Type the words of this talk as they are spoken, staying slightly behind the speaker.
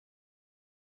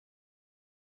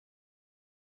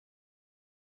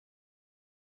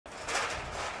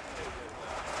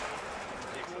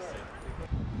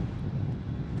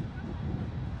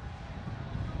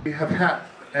We have had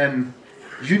an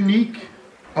unique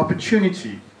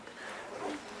opportunity.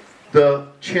 The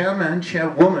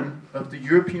chairwoman of the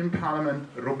European Parliament,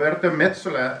 Roberta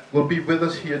METSOLA, will be with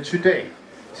us here today.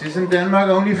 She's in Denmark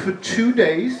only for 2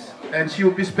 days, and she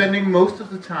will be spending most of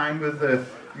the time with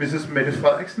Mrs. Mette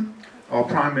Frederiksen, our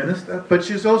Prime Minister, but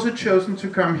she's also chosen to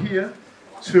come here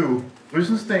to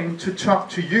Rysensteen to talk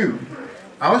to you,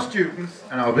 our students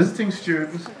and our visiting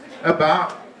students,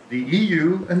 about the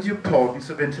EU and the importance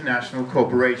of international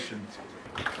cooperation.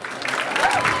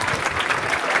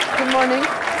 Good morning.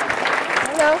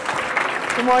 Hello.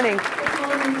 Good morning. Good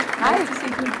morning. Hi. Nice to see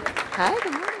you. Hi,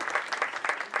 good morning.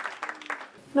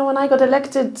 When I got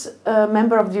elected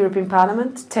member of the European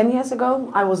Parliament 10 years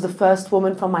ago, I was the first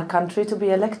woman from my country to be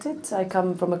elected. I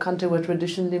come from a country where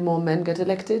traditionally more men get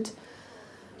elected.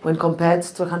 When compared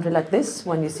to a country like this,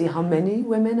 when you see how many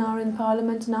women are in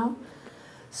Parliament now.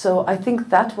 So I think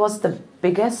that was the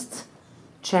biggest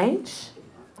change.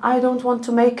 I don't want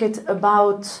to make it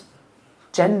about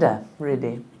gender,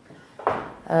 really.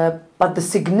 But the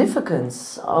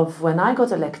significance of when I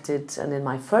got elected, and in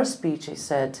my first speech I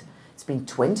said, it's been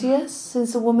 20 years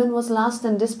since a woman was last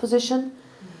in this position.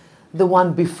 The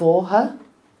one before her,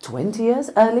 20 years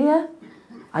earlier.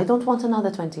 I don't want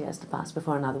another 20 years to pass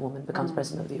before another woman becomes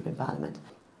President of the European Parliament.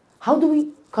 How do we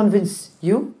convince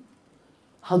you?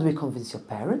 How do we convince your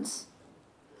parents?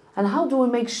 And how do we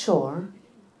make sure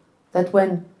that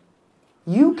when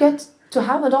you get to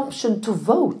have an option to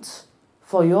vote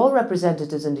for your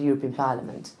representatives in the European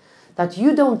Parliament, that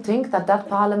you don't think that that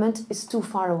Parliament is too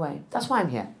far away? That's why I'm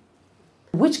here.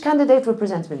 Which candidate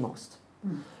represents me most?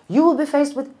 You will be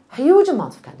faced with a huge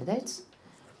amount of candidates.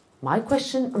 My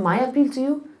question, my appeal to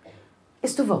you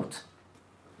is to vote.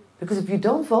 Because if you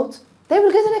don't vote, they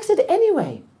will get elected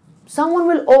anyway. Someone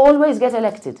will always get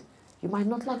elected. You might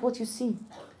not like what you see.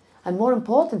 And more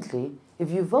importantly,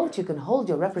 if you vote, you can hold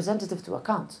your representative to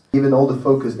account. Given all the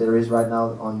focus there is right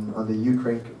now on the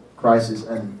Ukraine crisis,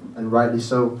 and rightly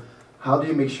so, how do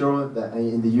you make sure that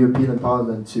in the European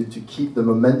Parliament to keep the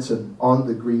momentum on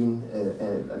the green,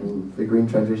 the green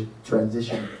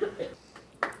transition?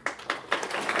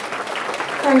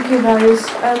 Thank you, Darius.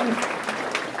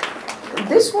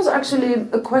 This was actually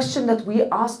a question that we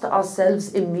asked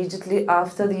ourselves immediately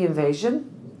after the invasion,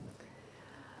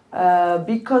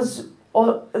 because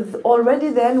already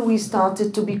then we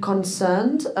started to be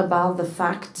concerned about the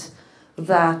fact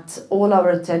that all our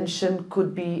attention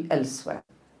could be elsewhere.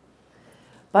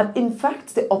 But in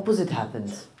fact, the opposite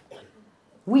happened.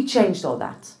 We changed all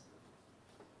that.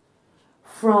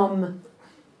 From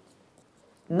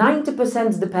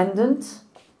 90% dependent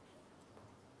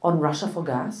on Russia for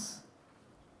gas,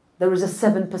 there is a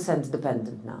 7%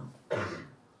 dependent now.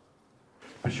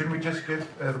 But shouldn't we just give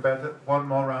Roberta one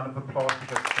more round of applause?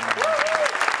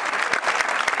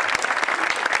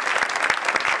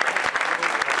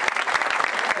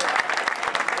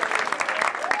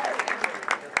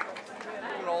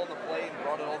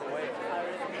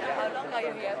 How long are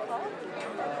you here for?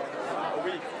 A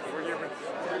week. We're here for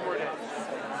 3 more days.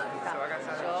 So I got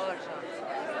time. Sure.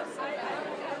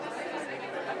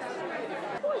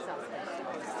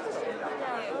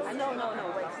 No,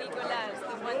 wait. Nicolas,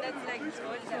 the one that's like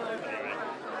older.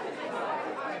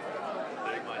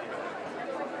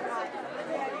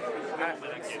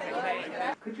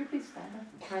 Could you please stand up?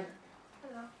 Hi.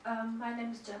 Hello, my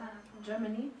name is Jenna. I'm from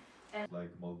Germany.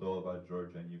 Like Moldova,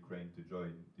 Georgia and Ukraine to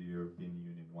join the European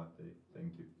Union one day.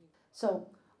 Thank you. So,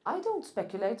 I don't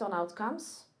speculate on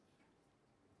outcomes,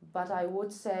 but I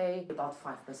would say about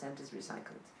 5% is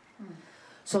recycled.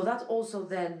 So that also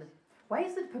then... Why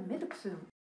is it permitted to